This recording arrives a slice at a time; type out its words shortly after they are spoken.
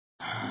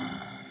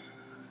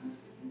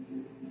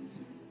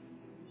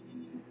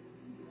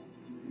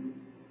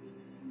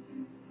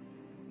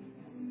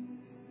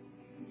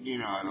You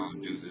know I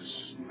don't do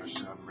this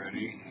unless I'm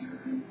ready.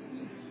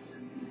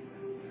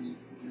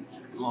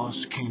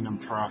 Lost Kingdom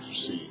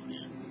Prophecy.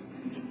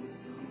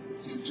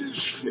 It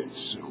just fits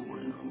so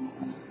well.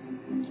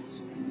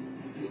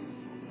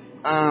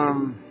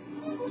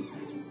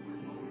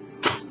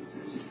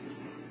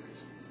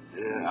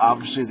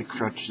 Obviously the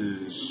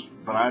crutches,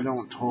 but I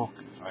don't talk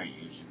if I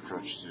use the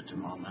crutches at the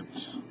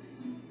moment.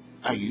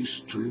 I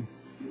used to.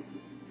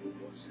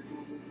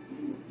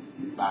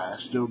 I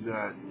still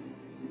got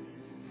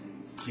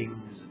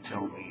things that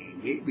tell me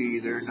maybe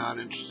they're not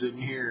interested in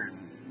hearing.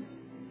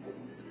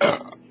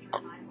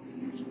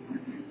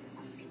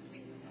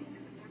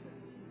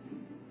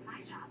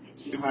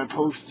 If I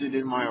post it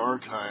in my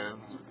archive,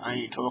 I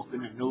ain't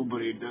talking to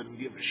nobody that doesn't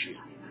give a shit.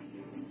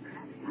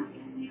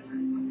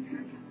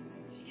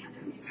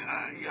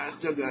 I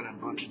still got a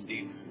bunch of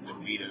demons to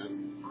beat up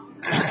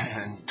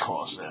and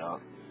toss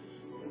out.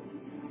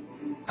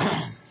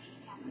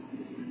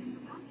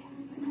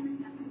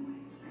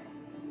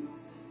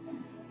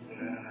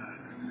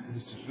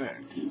 It's a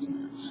fact,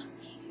 isn't it?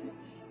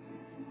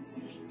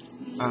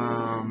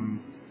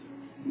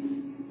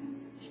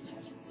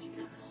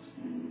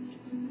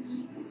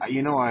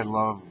 You know I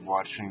love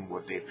watching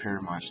what they pair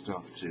my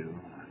stuff to.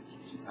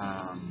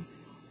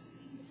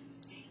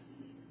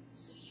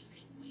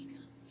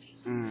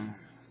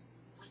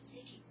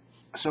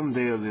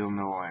 Someday they'll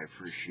know I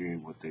appreciate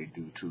what they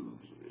do too.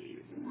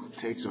 It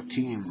takes a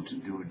team to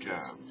do a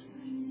job.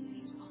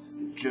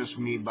 Just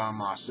me by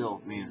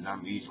myself means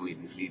I'm easily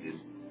defeated.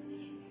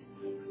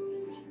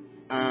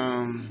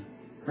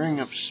 Bring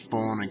up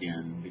Spawn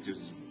again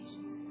because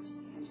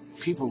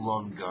people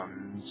love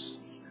guns.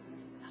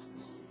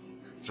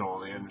 That's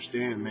all they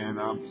understand, man.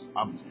 I'll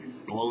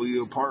blow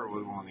you apart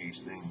with one of these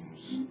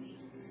things.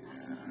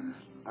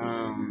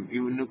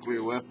 Even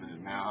nuclear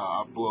weapons, man.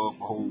 I'll blow up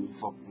a whole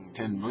fucking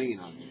 10 million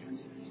of you.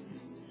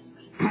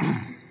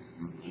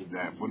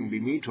 That wouldn't be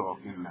me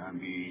talking. That'd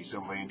be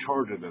somebody in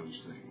charge of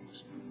those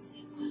things.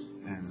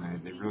 And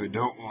they really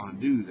don't want to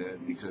do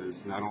that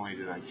because not only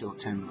did I kill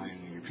 10 million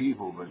of your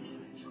people, but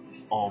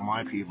all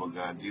my people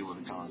got to deal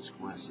with the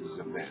consequences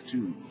of that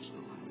too. So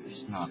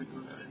it's not a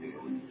good idea.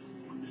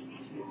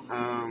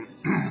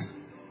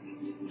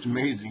 It's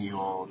amazing you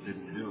all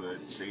didn't do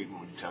it. Satan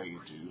would tell you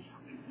to.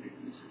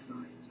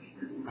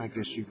 I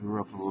guess you grew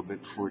up a little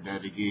bit before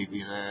Daddy gave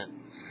you that.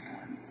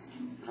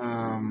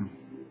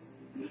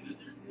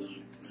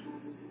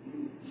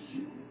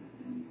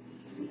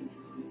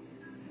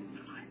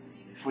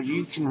 But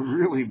you can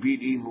really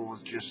beat evil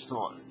with just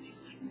thought.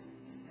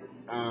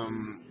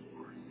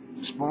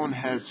 Spawn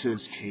has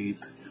his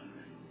cape,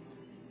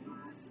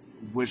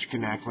 which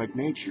can act like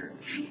nature,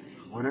 actually.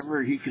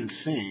 Whatever he can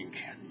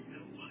think,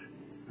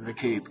 the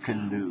cape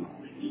can do.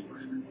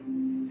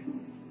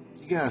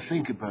 You gotta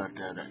think about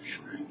that,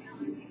 actually.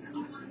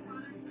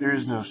 There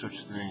is no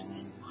such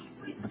thing,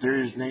 but there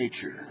is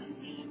nature.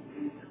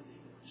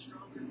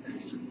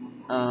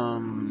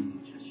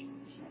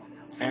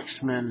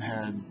 X-Men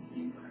had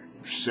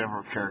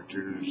several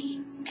characters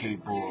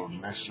capable of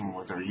messing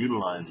with or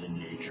utilizing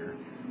nature.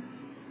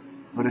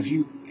 But if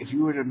you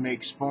were to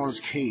make Spawn's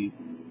cape,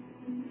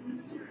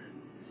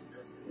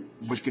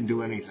 which can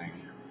do anything,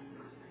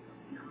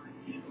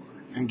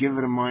 and give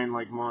it a mind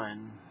like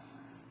mine,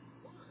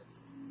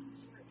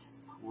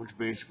 which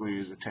basically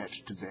is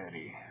attached to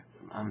Daddy.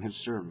 I'm his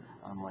servant.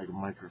 I'm like a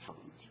microphone.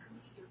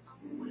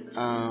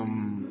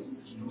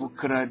 What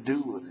could I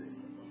do with it?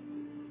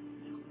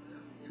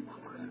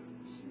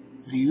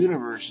 The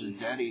universe is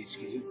Daddy's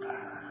cape.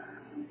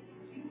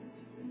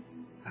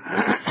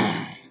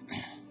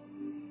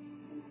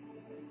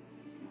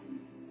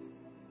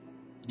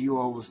 You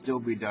all would still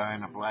be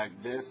dying a black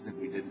death if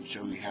we didn't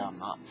show you how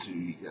not to.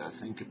 You gotta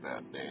think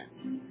about that.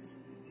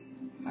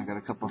 I got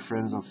a couple of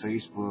friends on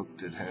Facebook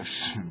that have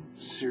some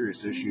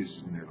serious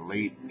issues in their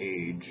late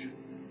age.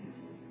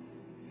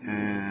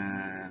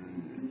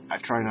 And I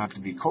try not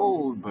to be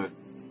cold, but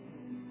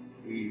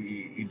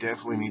you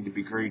definitely need to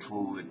be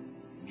grateful that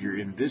you're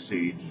in this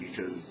age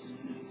because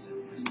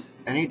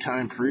any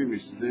time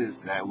previous to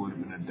this, that would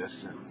have been a death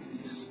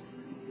sentence.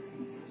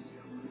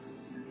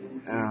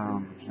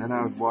 Then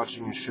I was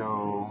watching a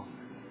show,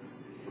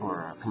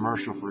 or a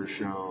commercial for a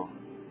show,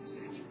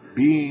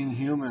 Being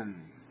Human.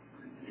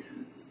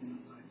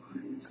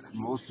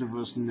 Most of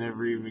us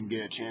never even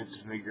get a chance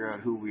to figure out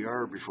who we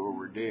are before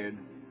we're dead.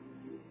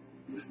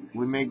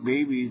 We make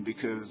babies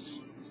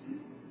because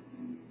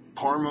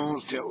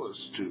hormones tell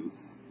us to.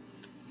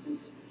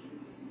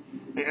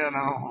 You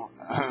know,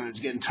 it's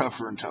getting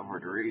tougher and tougher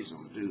to raise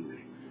them, too.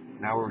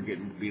 Now we're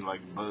getting to be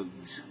like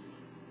bugs.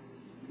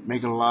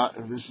 Make a lot.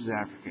 This is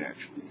Africa,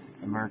 actually.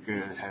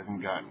 America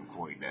hasn't gotten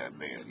quite that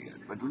bad yet,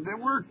 but they're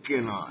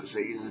working on it.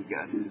 Satan's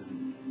got his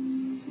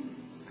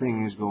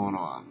things going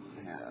on.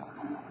 Yeah.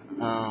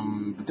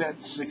 But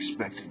that's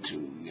expected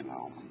too, you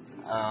know.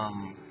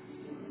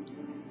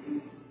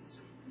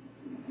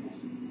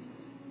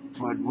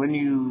 But when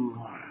you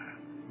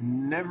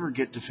never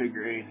get to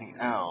figure anything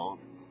out,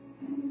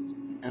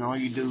 and all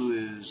you do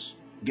is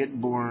get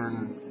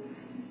born,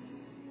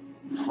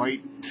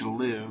 fight to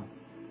live,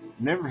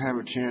 never have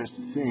a chance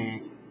to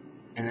think,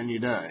 and then you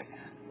die.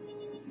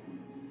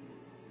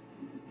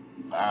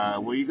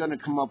 Well, you're going to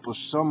come up with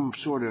some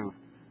sort of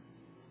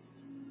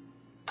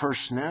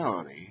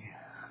personality,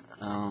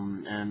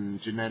 and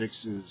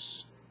genetics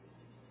is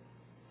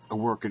a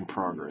work in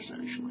progress,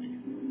 actually.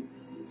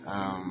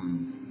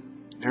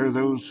 There are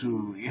those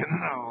who, you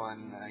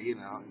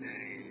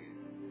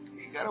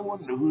gotta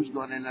wonder who's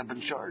going to end up in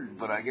charge,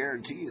 but I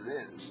guarantee you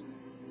this.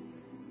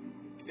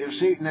 If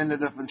Satan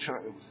ended up in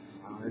charge,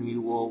 well, then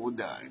you all would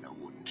die, now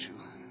wouldn't you?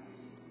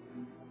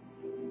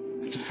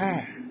 It's a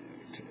fact.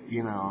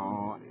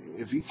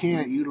 If you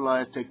can't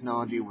utilize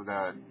technology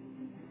without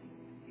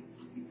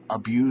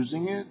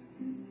abusing it,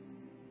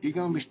 you're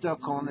going to be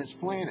stuck on this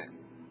planet.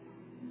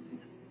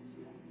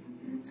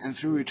 And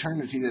through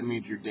eternity, that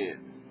means you're dead.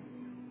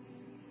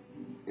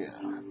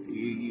 Yeah,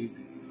 you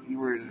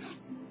were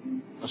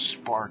a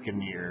spark in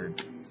the air.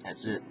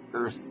 That's it.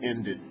 Earth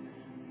ended.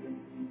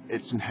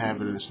 Its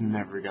inhabitants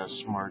never got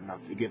smart enough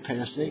to get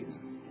past Satan.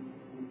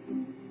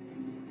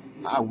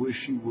 I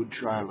wish you would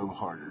try a little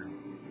harder,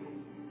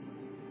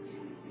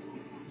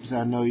 because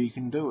I know you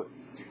can do it.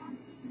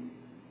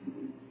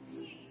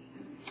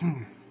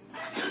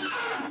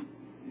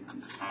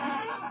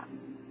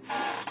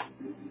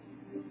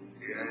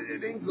 Yeah,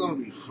 it ain't gonna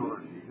be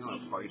fun. You're gonna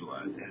fight a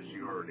lot, as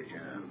you already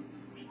have.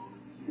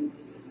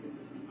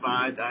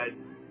 But I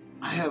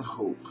have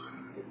hope.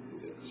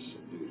 Yes,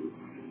 I do.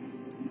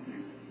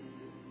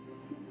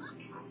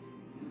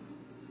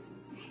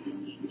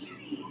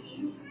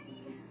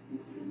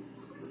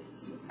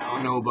 I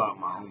don't know about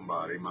my own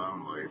body, my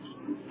own life.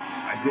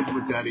 I did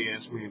what Daddy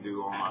asked me to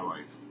do all my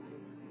life.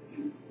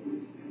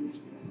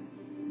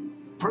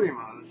 Pretty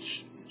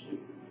much.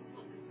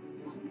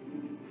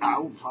 I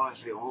would probably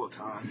say all the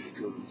time,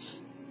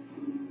 because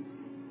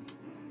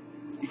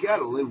you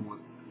gotta live with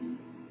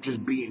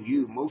just being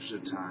you most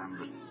of the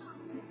time.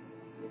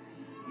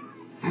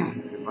 But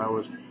if I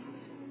was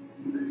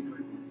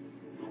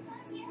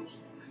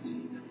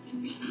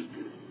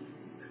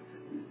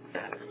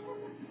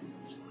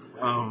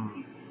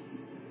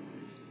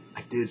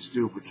I did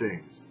stupid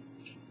things.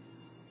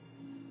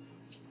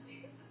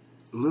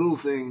 Little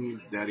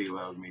things, Daddy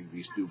allowed me to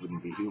be stupid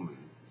and be human.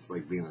 It's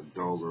like being a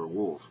dog or a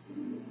wolf.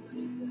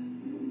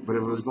 But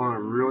if it was going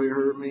to really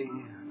hurt me,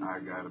 I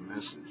got a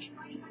message.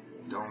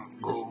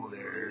 Don't go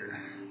there.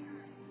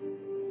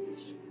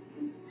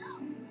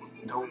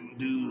 Don't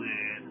do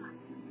that.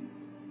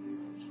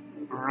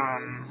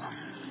 Run.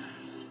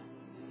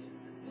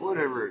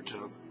 Whatever it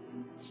took.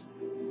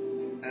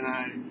 And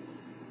I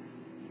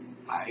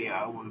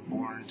was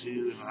born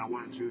too, and I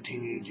went through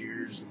teenage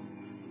years, and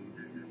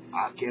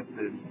I kept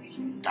the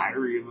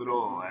diary of it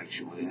all,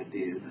 actually. I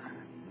did.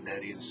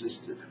 Daddy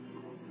insisted.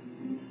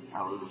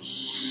 I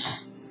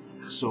was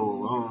so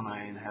alone,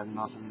 I ain't had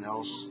nothing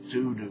else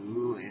to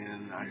do,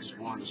 and I just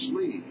wanted to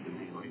sleep. And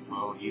he's like,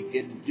 well, you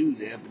get to do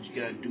that, but you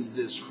gotta do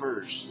this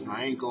first, and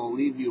I ain't gonna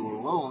leave you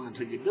alone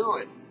until you do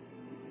it.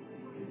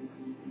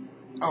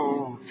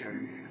 Oh,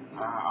 okay.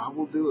 I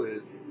will do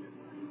it,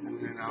 and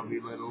then I'll be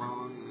let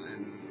alone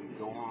and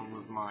go on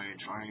with my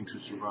trying to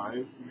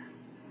survive.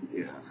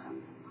 Yeah.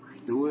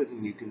 Do it,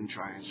 and you can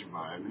try and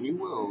survive, and you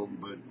will,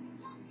 but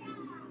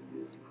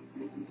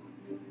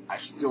I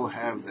still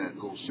have that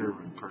little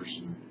servant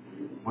person.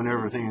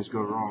 Whenever things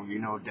go wrong,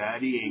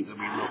 Daddy ain't gonna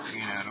be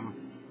looking at him.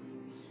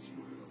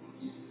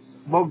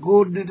 What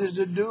good does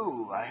it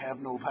do? I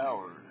have no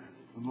power.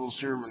 The little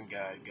servant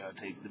guy gotta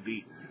take the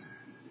beating.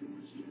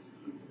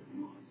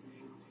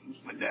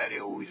 But Daddy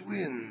always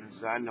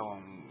wins. I know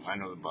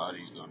the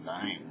body's gonna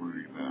die. I ain't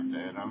worried about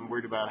that. I'm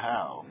worried about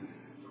how.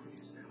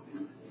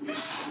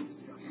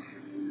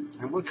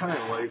 And what kind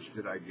of life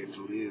did I get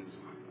to live?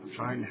 I'm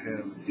trying to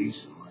have a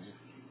decent life.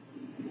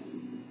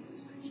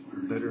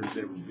 Better than it's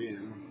ever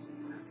been.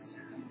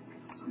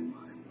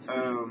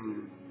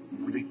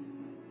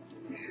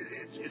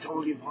 It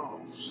all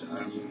evolves.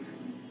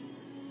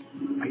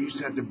 I used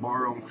to have to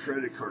borrow on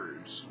credit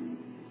cards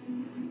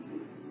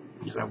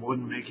because I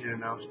wasn't making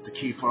enough to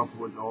keep up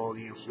with all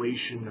the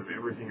inflation of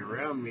everything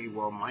around me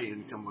while my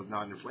income was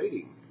not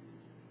inflating.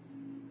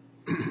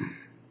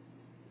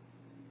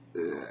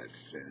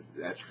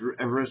 That's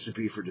a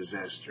recipe for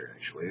disaster,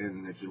 actually,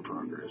 and it's in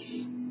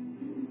progress.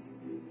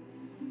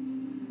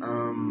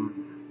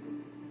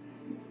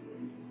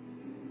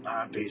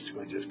 I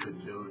basically just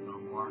couldn't do it no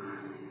more.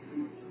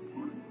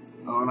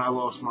 Oh, and I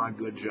lost my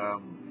good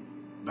job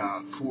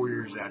about 4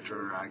 years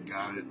after I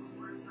got it.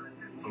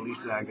 At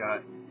least I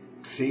got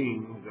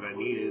things that I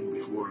needed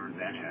before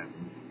that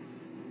happened.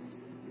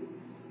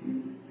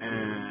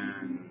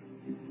 And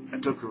I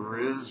took a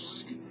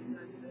risk.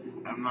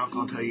 I'm not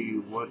going to tell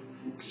you what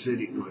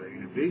city,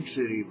 in a big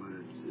city, but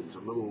it's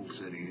a little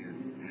city,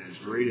 and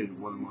it's rated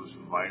one of the most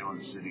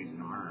violent cities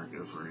in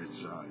America for its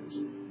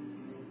size.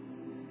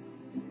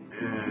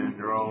 And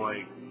they're all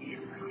like, you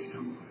really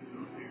don't want to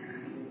go there.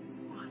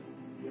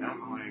 And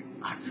I'm like,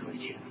 I really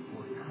can't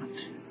afford not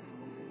to.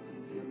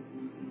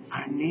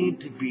 I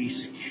need to be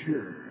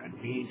secure. I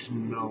need to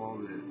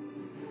know that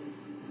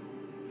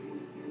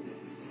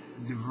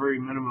the very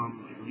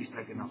minimum, at least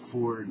I can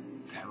afford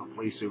to have a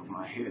place over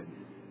my head.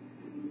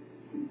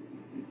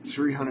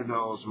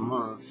 $300 a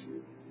month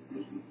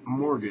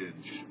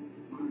mortgage.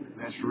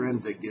 That's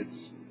rent that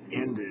gets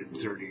ended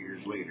 30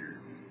 years later.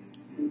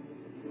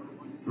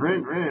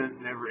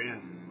 Rent never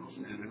ends,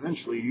 and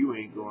eventually you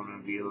ain't going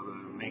to be able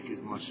to make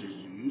as much as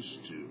you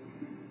used to.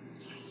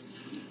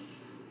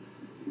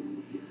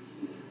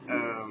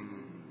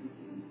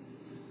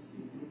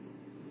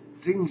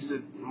 Things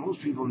that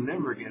most people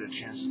never get a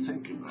chance to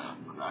think about,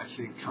 but I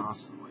think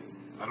constantly.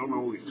 I don't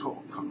always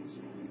talk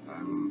constantly.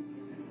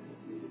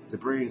 The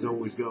brain's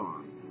always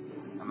going.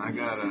 And I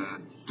got a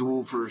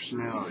dual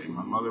personality.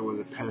 My mother was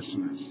a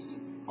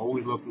pessimist,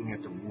 always looking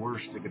at the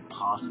worst that could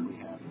possibly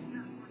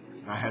happen.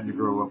 And I had to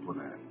grow up with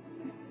that.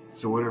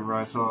 So whatever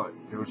I thought,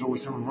 there was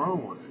always something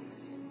wrong with it.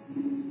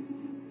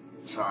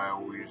 So I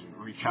always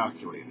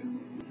recalculated.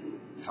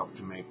 It helped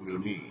to make me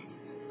me.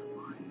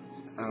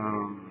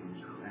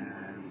 And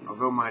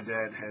although my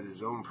dad had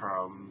his own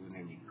problems,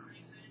 and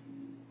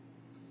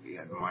he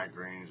had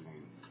migraines,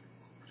 and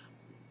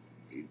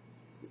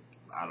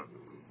I don't know.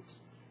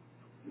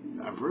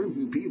 I've very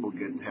few people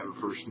get to have a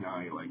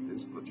personality like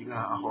this, but you know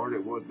how hard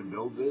it was to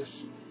build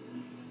this?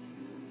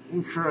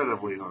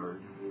 Incredibly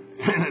hard.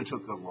 And it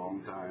took a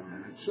long time,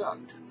 and it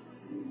sucked.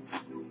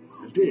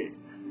 It did.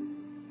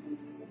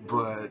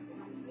 But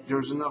there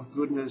was enough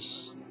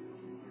goodness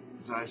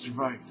that I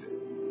survived it.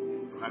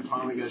 And I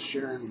finally got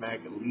Sharon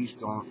back, at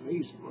least on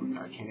Facebook.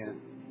 I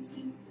can't.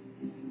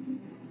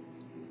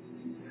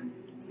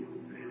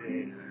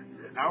 An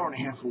hour and a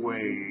half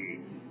away.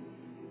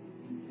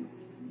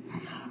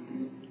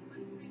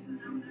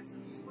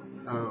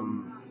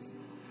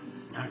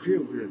 I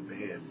feel really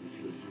bad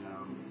because,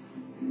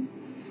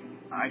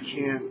 I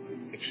can't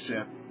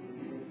accept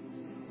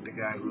the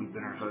guy who's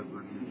been her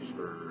husband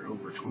for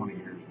over 20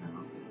 years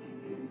now.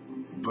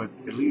 But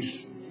at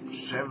least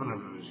 7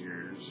 of those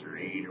years, or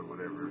 8 or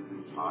whatever,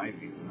 5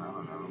 even, I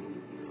don't know.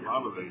 A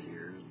lot of those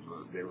years,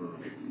 they were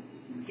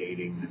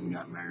dating and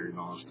got married and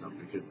all that stuff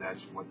because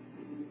that's what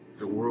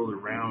the world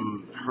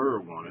around her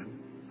wanted.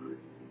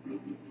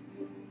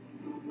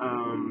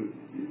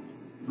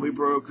 We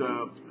broke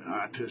up.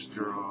 I pissed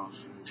her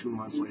off. 2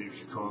 months later,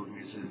 she called me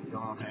and said,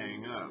 "Don't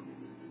hang up."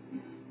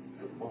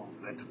 Well,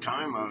 at the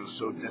time, I was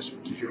so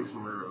desperate to hear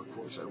from her, of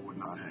course I would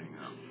not hang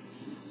up.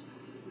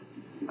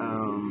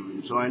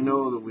 So I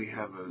know that we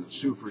have a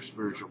super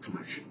spiritual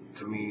connection.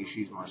 To me,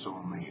 she's my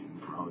soulmate, and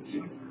probably the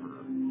same for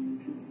her.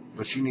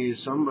 But she needed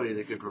somebody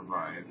that could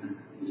provide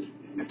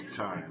at the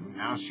time.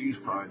 Now she's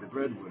probably the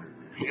breadwinner,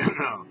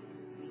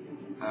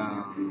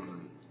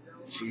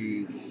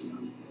 She,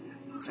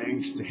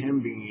 thanks to him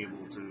being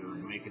able to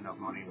make enough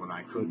money when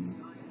I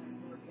couldn't,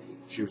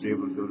 she was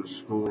able to go to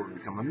school and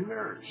become a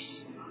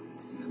nurse.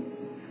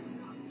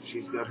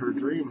 She's got her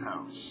dream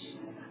house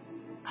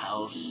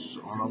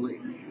on a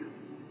lake.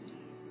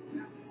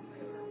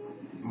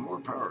 More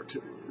power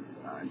to her.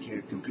 I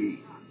can't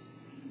compete.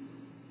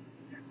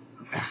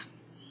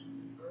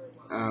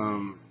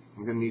 I'm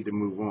gonna need to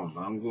move on,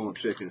 but I'm going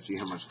to check and see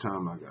how much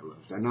time I got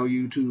left. I know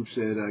YouTube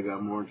said I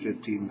got more than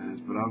 15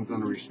 minutes, but I'm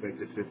gonna respect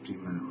the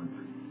 15-minute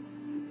limit.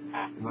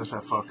 Unless I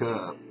fuck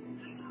up,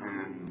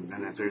 and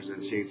then if there's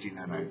a safety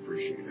net, I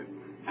appreciate it.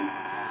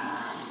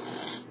 How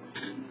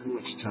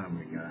much time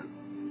we got?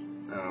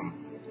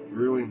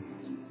 Really?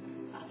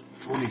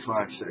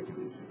 25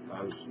 seconds.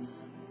 I was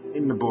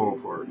in the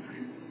ballpark.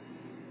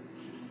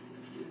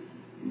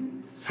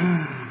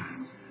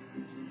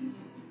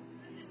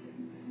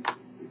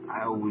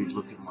 I always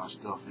look at my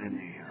stuff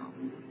anyhow.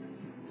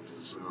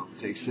 So it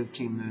takes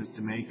 15 minutes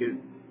to make it.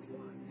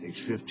 It takes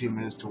 15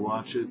 minutes to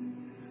watch it.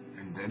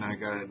 And then I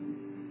gotta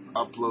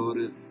upload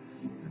it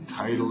and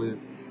title it.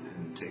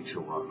 And it takes a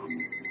while.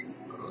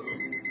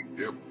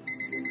 Yep.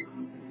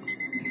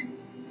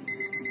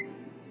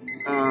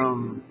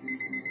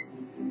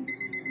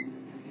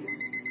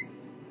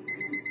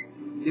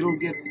 It'll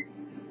get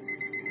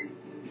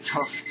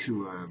tough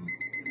to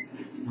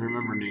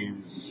remember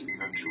names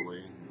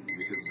eventually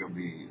because there'll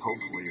be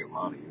hopefully a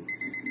lot of you.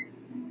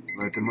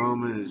 But at the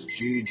moment it's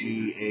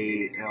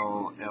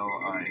GGALLIN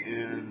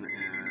and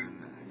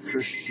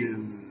Christian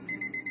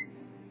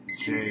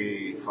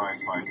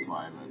J555,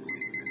 I believe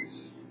it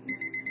is.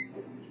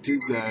 2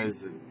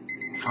 guys that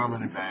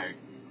commented back.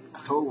 I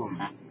told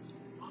them,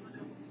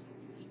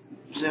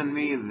 send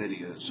me a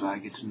video so I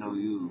get to know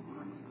you.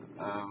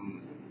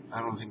 I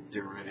don't think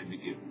they're ready to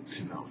get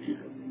to know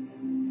yet.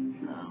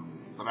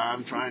 But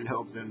I'm trying to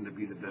help them to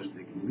be the best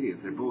they can be.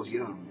 If they're both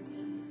young,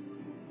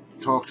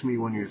 talk to me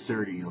when you're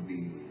 30. You'll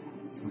be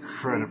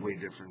incredibly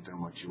different than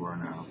what you are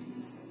now.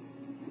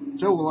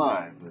 So will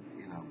I, but,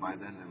 by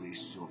then at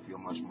least you'll feel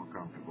much more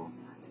comfortable.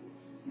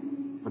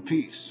 But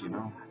peace,